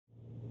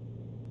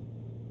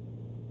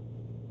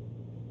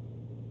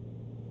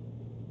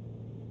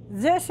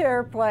This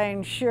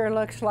airplane sure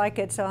looks like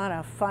it's on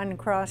a fun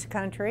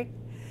cross-country.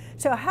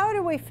 So how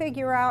do we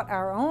figure out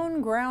our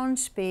own ground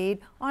speed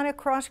on a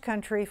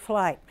cross-country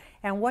flight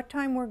and what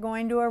time we're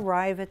going to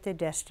arrive at the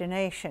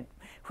destination?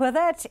 Well,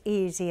 that's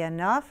easy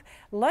enough.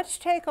 Let's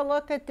take a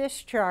look at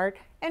this chart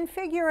and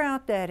figure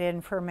out that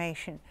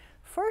information.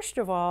 First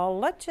of all,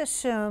 let's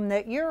assume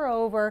that you're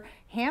over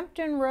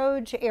Hampton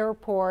Roads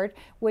Airport,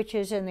 which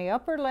is in the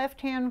upper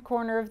left-hand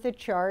corner of the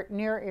chart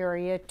near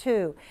Area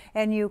 2,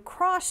 and you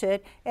cross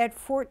it at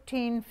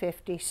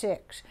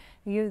 1456.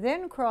 You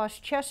then cross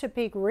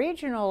Chesapeake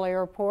Regional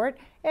Airport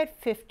at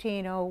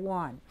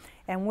 1501.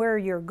 And where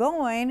you're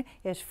going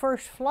is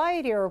First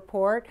Flight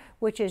Airport,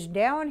 which is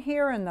down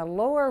here in the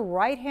lower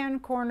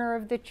right-hand corner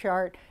of the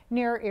chart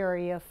near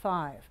Area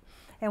 5.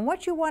 And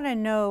what you want to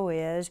know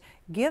is,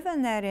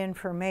 given that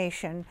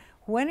information,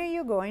 when are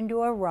you going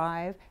to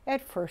arrive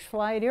at First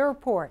Flight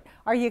Airport?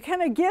 Are you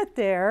going to get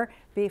there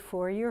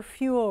before your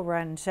fuel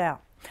runs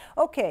out?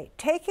 Okay,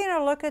 taking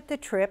a look at the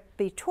trip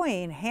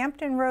between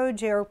Hampton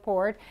Roads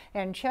Airport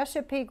and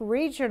Chesapeake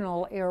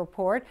Regional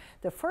Airport,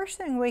 the first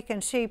thing we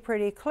can see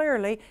pretty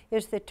clearly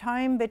is the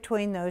time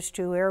between those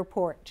two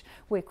airports.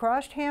 We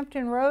crossed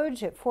Hampton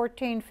Roads at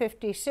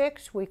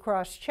 1456, we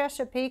crossed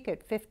Chesapeake at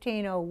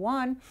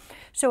 1501,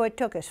 so it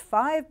took us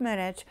 5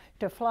 minutes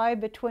to fly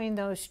between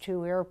those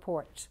two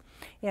airports.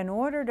 In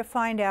order to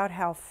find out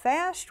how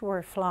fast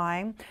we're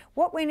flying,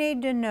 what we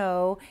need to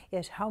know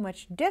is how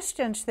much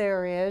distance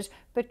there is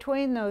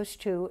between those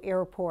two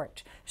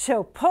airports.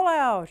 So pull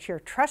out your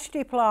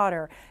trusty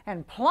plotter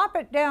and plop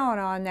it down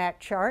on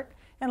that chart,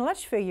 and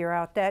let's figure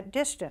out that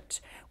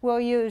distance. We'll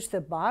use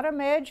the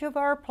bottom edge of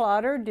our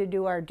plotter to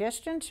do our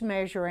distance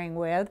measuring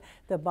with,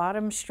 the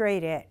bottom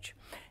straight edge.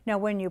 Now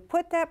when you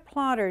put that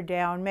plotter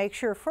down, make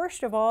sure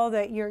first of all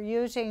that you're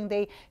using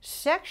the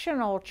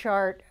sectional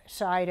chart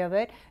side of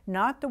it,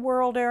 not the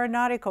World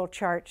Aeronautical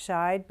Chart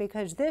side,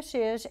 because this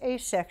is a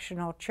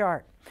sectional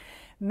chart.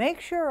 Make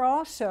sure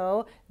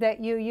also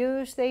that you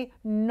use the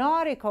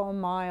nautical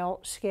mile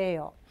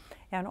scale.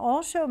 And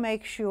also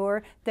make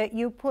sure that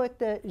you put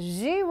the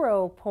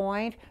 0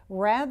 point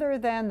rather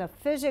than the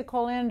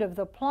physical end of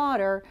the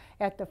plotter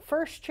at the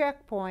first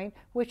checkpoint,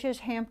 which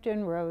is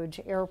Hampton Roads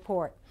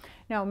Airport.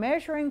 Now,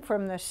 measuring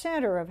from the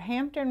center of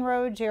Hampton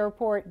Roads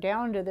Airport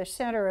down to the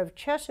center of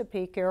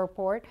Chesapeake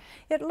Airport,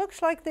 it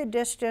looks like the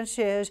distance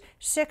is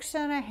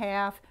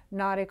 6.5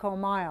 nautical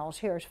miles.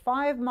 Here's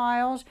 5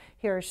 miles,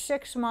 here's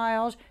 6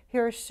 miles,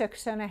 here's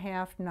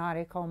 6.5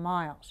 nautical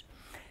miles.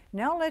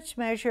 Now let's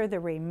measure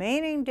the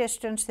remaining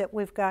distance that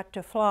we've got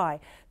to fly.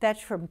 That's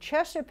from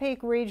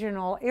Chesapeake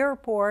Regional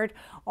Airport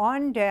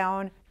on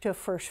down to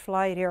First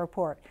Flight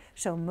Airport.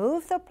 So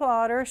move the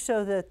plotter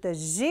so that the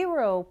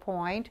 0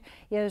 point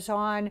is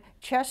on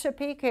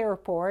Chesapeake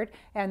Airport,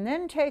 and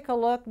then take a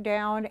look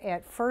down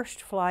at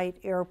First Flight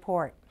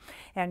Airport.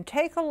 And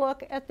take a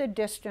look at the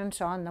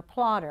distance on the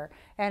plotter.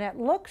 And it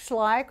looks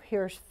like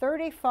here's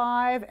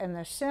 35 and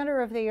the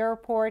center of the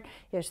airport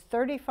is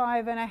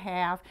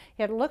 35.5.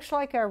 It looks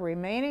like our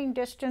remaining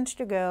distance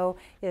to go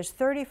is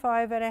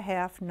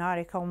 35.5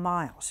 nautical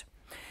miles.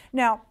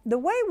 Now, the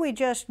way we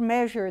just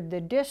measured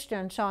the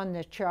distance on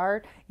the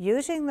chart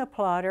using the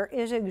plotter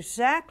is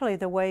exactly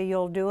the way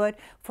you'll do it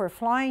for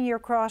flying your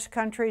cross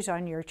countries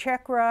on your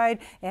check ride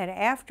and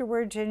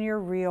afterwards in your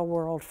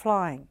real-world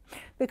flying.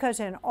 Because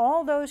in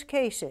all those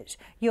cases,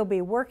 you'll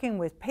be working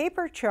with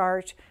paper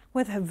charts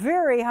with a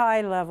very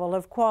high level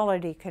of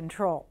quality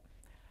control.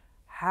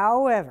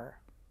 However,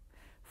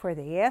 for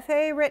the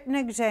FAA written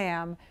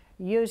exam,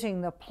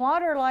 using the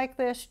plotter like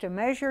this to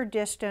measure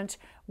distance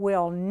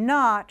will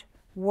not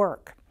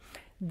work.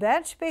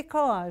 That's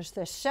because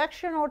the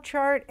sectional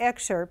chart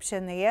excerpts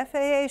in the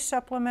FAA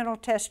supplemental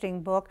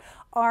testing book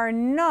are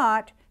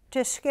not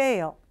to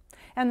scale,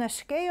 and the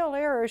scale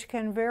errors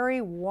can vary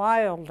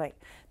wildly.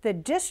 The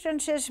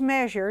distances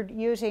measured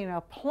using a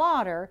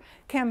plotter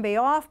can be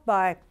off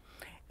by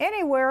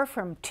anywhere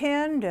from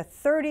 10 to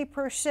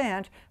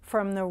 30%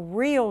 from the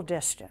real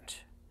distance.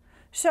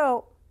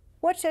 So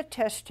what's a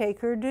test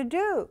taker to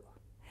do?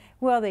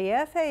 Well,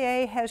 the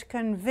FAA has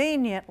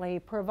conveniently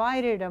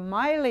provided a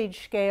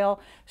mileage scale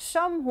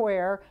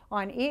somewhere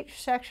on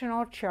each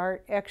sectional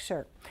chart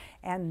excerpt.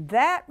 And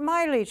that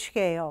mileage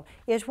scale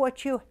is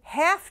what you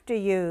have to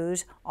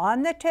use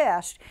on the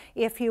test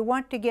if you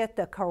want to get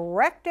the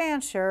correct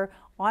answer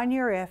on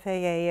your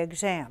FAA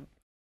exam.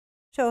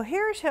 So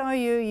here's how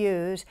you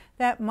use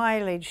that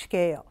mileage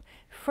scale.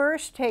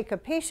 First, take a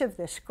piece of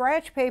the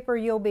scratch paper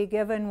you'll be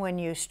given when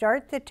you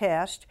start the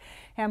test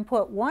and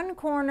put one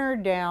corner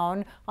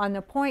down on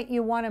the point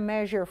you want to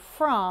measure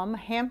from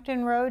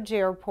Hampton Roads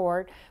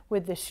Airport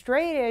with the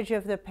straight edge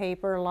of the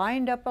paper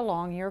lined up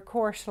along your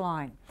course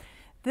line.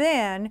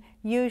 Then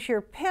use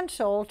your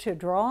pencil to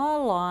draw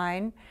a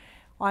line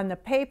on the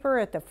paper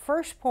at the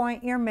first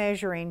point you're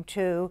measuring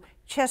to,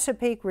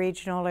 Chesapeake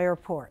Regional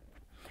Airport.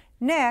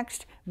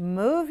 Next,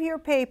 move your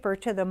paper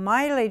to the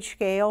mileage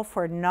scale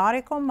for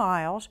nautical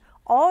miles,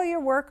 all your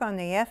work on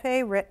the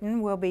FA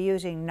written will be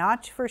using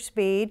knots for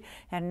speed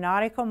and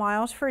nautical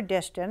miles for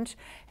distance,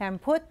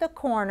 and put the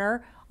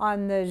corner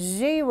on the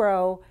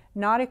 0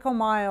 nautical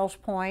miles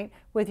point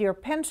with your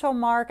pencil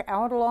mark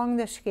out along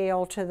the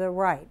scale to the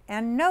right.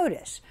 And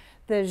notice,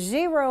 the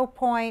 0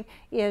 point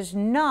is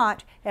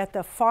not at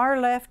the far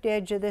left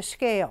edge of the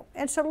scale.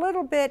 It's a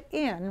little bit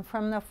in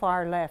from the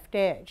far left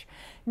edge.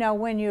 Now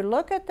when you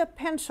look at the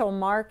pencil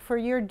mark for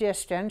your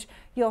distance,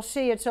 you'll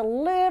see it's a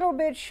little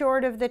bit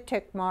short of the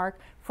tick mark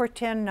for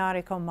 10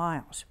 nautical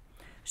miles.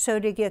 So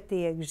to get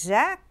the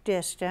exact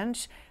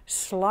distance,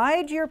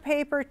 slide your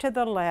paper to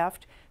the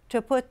left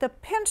to put the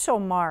pencil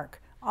mark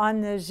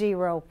on the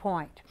 0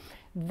 point.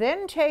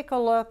 Then take a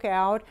look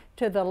out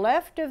to the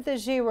left of the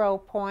 0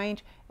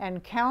 point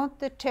and count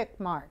the tick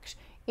marks.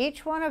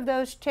 Each one of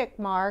those tick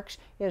marks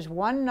is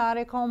 1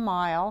 nautical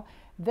mile.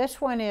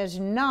 This one is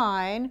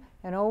 9,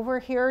 and over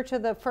here to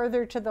the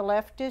further to the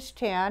left is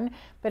 10,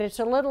 but it's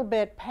a little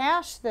bit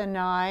past the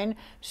 9,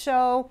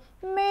 so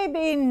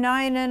maybe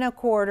 9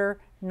 1/4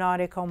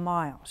 nautical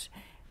miles.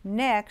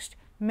 Next,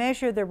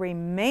 measure the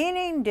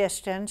remaining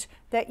distance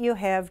that you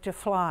have to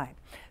fly.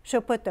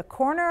 So put the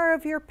corner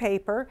of your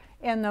paper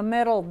in the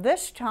middle,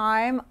 this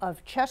time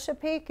of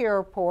Chesapeake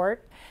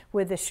Airport,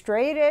 with the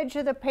straight edge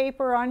of the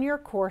paper on your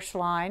course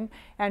line,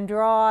 and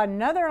draw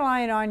another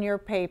line on your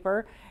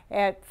paper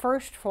at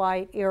First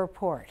Flight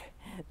Airport.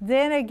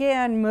 Then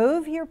again,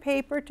 move your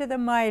paper to the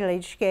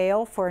mileage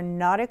scale for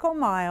nautical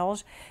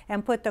miles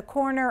and put the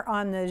corner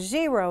on the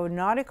 0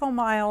 nautical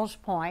miles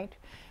point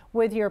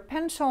with your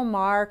pencil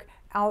mark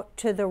out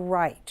to the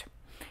right.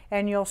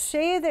 And you'll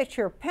see that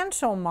your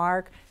pencil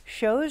mark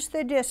shows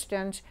the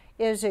distance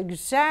is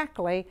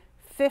exactly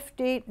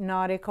 50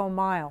 nautical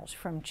miles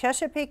from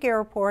Chesapeake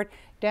Airport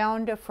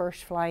down to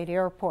First Flight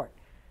Airport.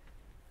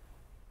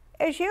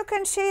 As you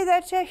can see,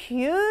 that's a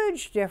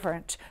huge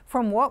difference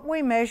from what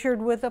we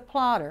measured with the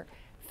plotter.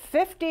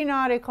 50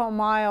 nautical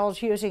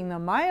miles using the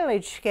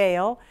mileage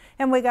scale,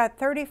 and we got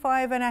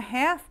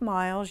 35.5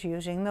 miles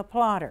using the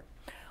plotter.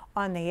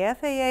 On the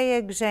FAA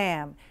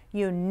exam,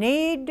 you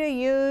need to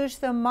use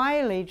the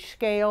mileage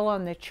scale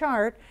on the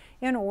chart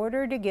in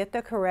order to get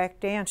the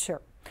correct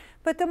answer.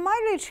 But the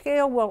mileage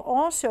scale will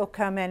also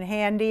come in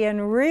handy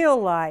in real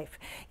life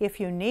if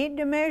you need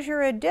to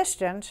measure a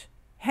distance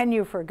and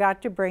you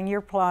forgot to bring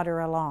your plotter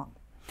along.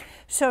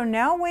 So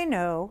now we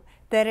know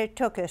that it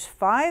took us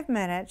 5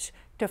 minutes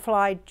to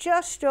fly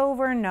just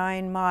over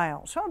 9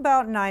 miles, so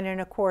about 9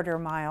 1/4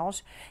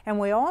 miles, and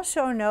we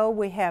also know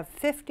we have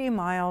 50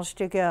 miles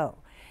to go.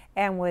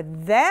 And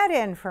with that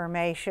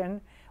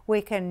information,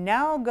 we can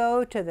now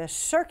go to the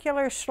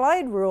circular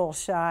slide rule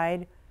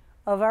side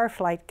of our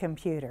flight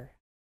computer.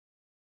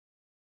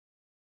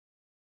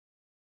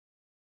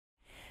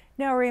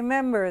 Now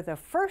remember, the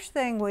first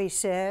thing we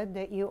said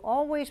that you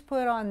always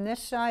put on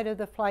this side of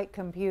the flight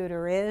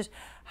computer is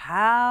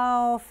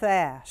how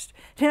fast.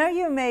 Now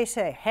you may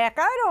say, heck,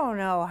 I don't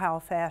know how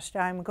fast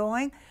I'm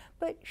going,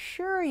 but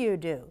sure you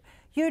do.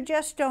 You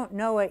just don't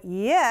know it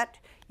yet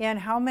in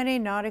how many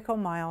nautical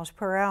miles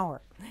per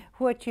hour.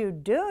 What you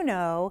do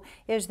know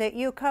is that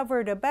you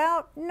covered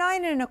about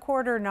 9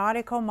 1/4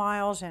 nautical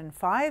miles in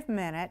 5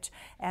 minutes,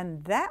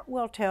 and that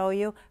will tell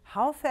you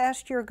how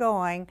fast you're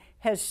going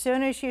as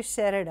soon as you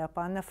set it up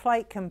on the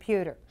flight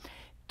computer.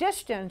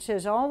 Distance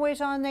is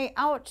always on the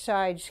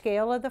outside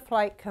scale of the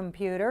flight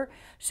computer,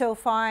 so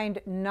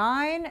find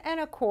 9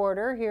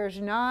 1/4, here's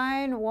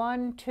 9,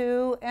 1,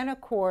 2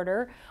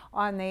 1/4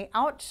 on the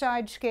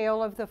outside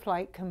scale of the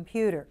flight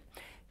computer.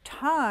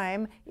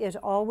 Time is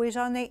always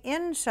on the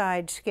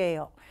inside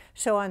scale.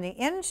 So on the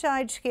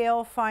inside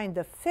scale, find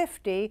the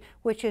 50,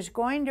 which is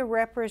going to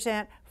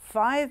represent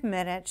 5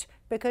 minutes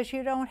because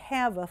you don't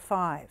have a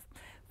 5.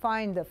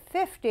 Find the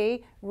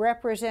 50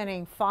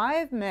 representing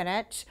 5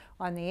 minutes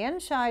on the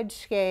inside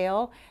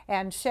scale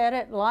and set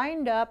it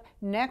lined up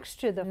next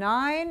to the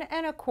 9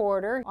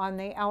 1/4 on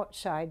the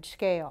outside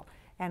scale,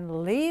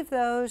 and leave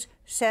those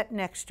set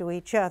next to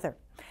each other.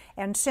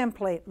 And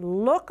simply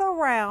look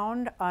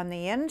around on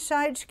the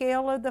inside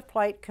scale of the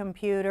flight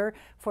computer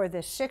for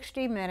the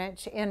 60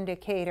 minutes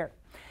indicator.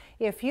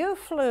 If you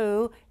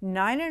flew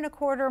 9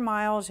 1/4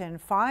 miles in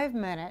 5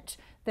 minutes,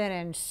 then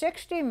in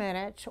 60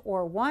 minutes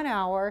or 1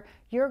 hour,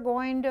 you're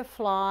going to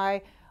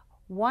fly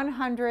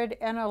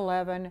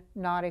 111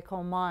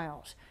 nautical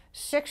miles.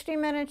 60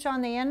 minutes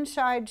on the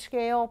inside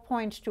scale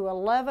points to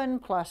 11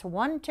 plus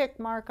 1 tick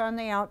mark on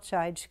the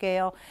outside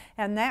scale,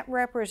 and that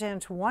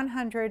represents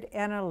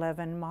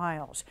 111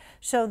 miles.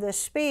 So the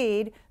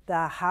speed,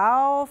 the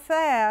how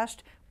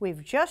fast,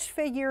 we've just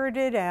figured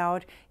it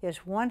out,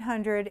 is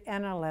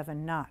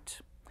 111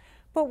 knots.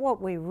 But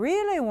what we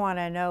really want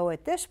to know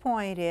at this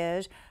point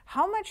is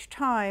how much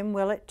time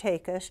will it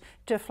take us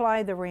to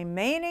fly the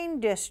remaining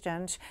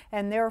distance,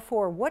 and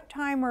therefore what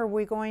time are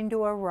we going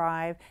to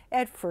arrive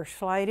at First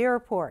Flight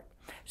Airport.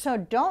 So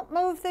don't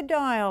move the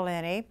dial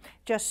any,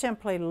 just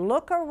simply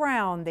look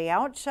around the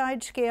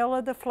outside scale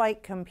of the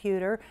flight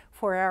computer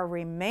for our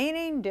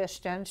remaining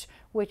distance,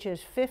 which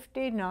is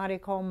 50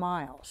 nautical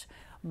miles.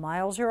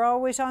 Miles are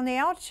always on the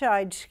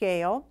outside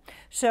scale,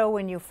 so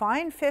when you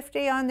find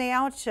 50 on the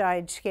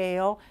outside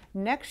scale,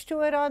 next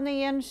to it on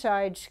the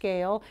inside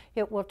scale,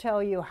 it will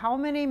tell you how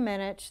many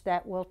minutes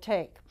that will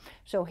take.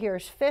 So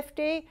here's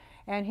 50,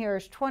 and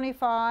here's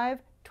 25,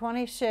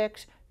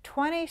 26,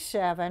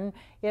 27.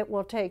 It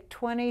will take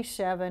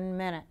 27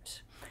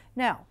 minutes.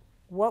 Now,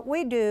 what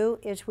we do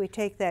is we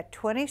take that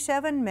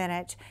 27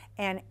 minutes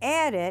and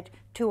add it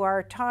to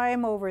our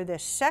time over the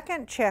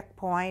second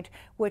checkpoint,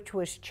 which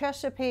was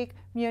Chesapeake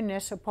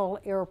Municipal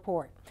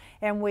Airport.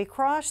 And we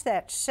cross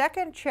that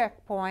second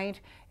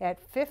checkpoint at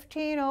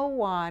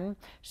 15:01,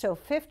 so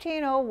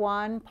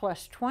 15:01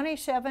 plus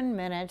 27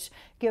 minutes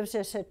gives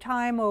us a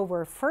time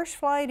over First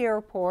Flight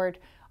Airport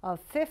of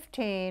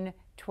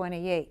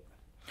 15:28.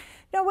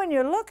 Now, when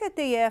you look at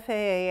the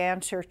FAA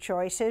answer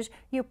choices,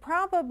 you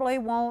probably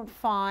won't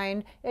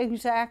find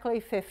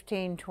exactly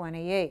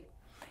 15:28.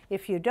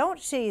 If you don't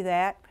see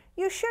that,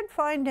 you should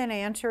find an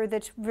answer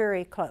that's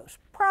very close,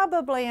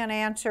 probably an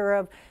answer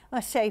of,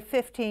 let's say,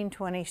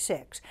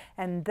 15:26,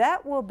 and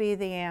that will be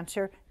the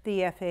answer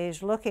the FAA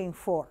is looking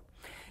for.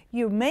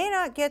 You may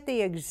not get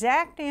the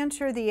exact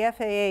answer the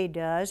FAA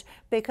does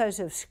because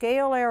of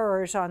scale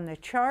errors on the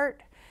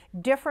chart,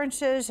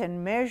 differences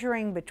in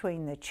measuring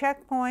between the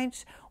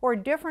checkpoints, or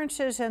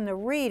differences in the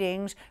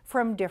readings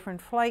from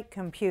different flight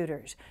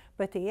computers.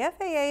 But the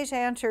FAA's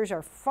answers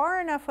are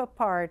far enough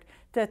apart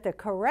that the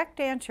correct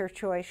answer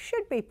choice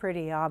should be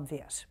pretty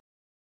obvious.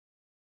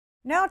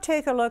 Now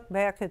take a look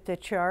back at the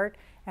chart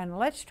and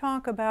let's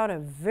talk about a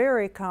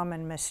very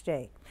common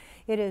mistake.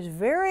 It is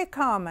very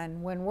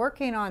common when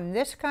working on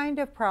this kind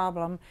of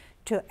problem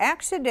to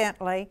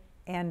accidentally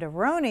and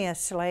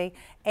erroneously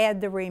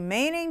add the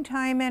remaining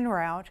time en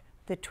route,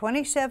 the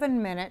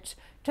 27 minutes,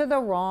 to the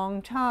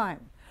wrong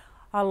time.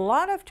 A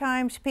lot of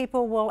times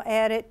people will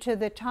add it to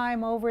the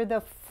time over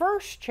the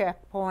first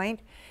checkpoint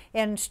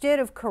instead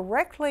of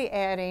correctly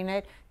adding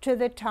it to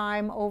the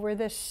time over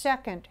the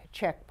second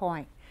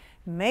checkpoint.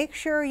 Make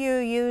sure you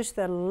use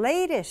the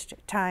latest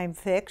time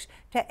fix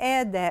to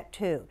add that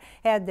to.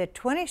 Add the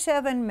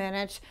 27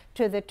 minutes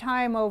to the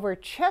time over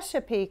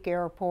Chesapeake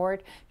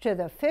Airport to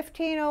the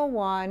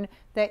 15:01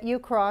 that you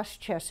crossed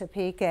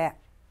Chesapeake at.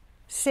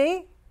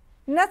 See?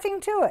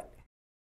 Nothing to it.